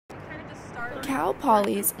Cal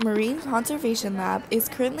Poly's Marine Conservation Lab is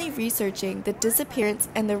currently researching the disappearance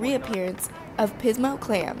and the reappearance of Pismo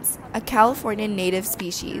clams, a California native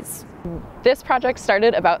species. This project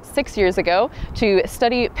started about 6 years ago to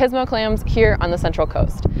study Pismo clams here on the Central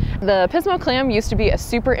Coast. The Pismo clam used to be a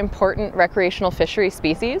super important recreational fishery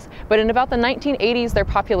species, but in about the 1980s their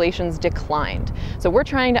populations declined. So we're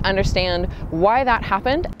trying to understand why that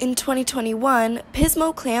happened. In 2021,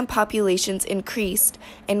 Pismo clam populations increased,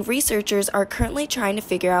 and researchers are currently trying to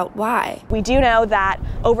figure out why. We do know that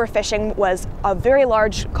overfishing was a very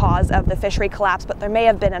large cause of the fishery collapse, but there may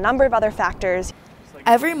have been a number of other factors.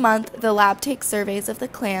 Every month, the lab takes surveys of the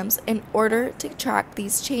clams in order to track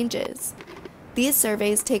these changes. These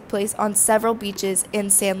surveys take place on several beaches in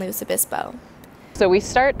San Luis Obispo. So we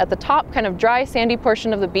start at the top, kind of dry, sandy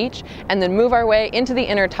portion of the beach, and then move our way into the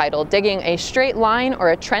intertidal, digging a straight line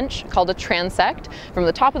or a trench called a transect from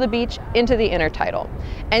the top of the beach into the intertidal.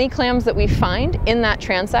 Any clams that we find in that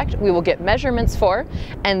transect, we will get measurements for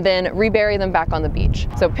and then rebury them back on the beach.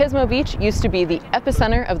 So Pismo Beach used to be the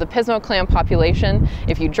epicenter of the Pismo clam population.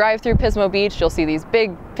 If you drive through Pismo Beach, you'll see these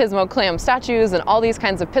big Pismo clam statues and all these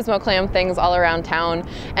kinds of Pismo clam things all around town.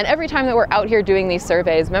 And every time that we're out here doing these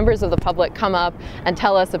surveys, members of the public come up and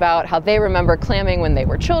tell us about how they remember clamming when they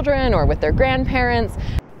were children or with their grandparents.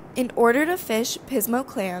 In order to fish Pismo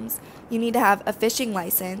clams, you need to have a fishing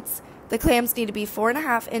license. The clams need to be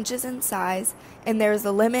 4.5 inches in size, and there is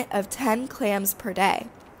a limit of 10 clams per day.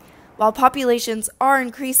 While populations are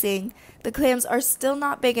increasing, the clams are still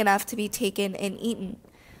not big enough to be taken and eaten.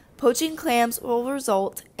 Poaching clams will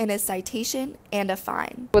result in a citation and a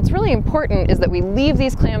fine. What's really important is that we leave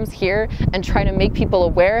these clams here and try to make people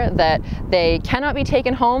aware that they cannot be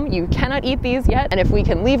taken home, you cannot eat these yet, and if we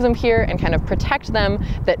can leave them here and kind of protect them,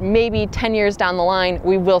 that maybe 10 years down the line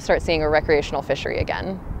we will start seeing a recreational fishery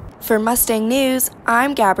again. For Mustang News,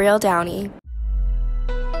 I'm Gabrielle Downey.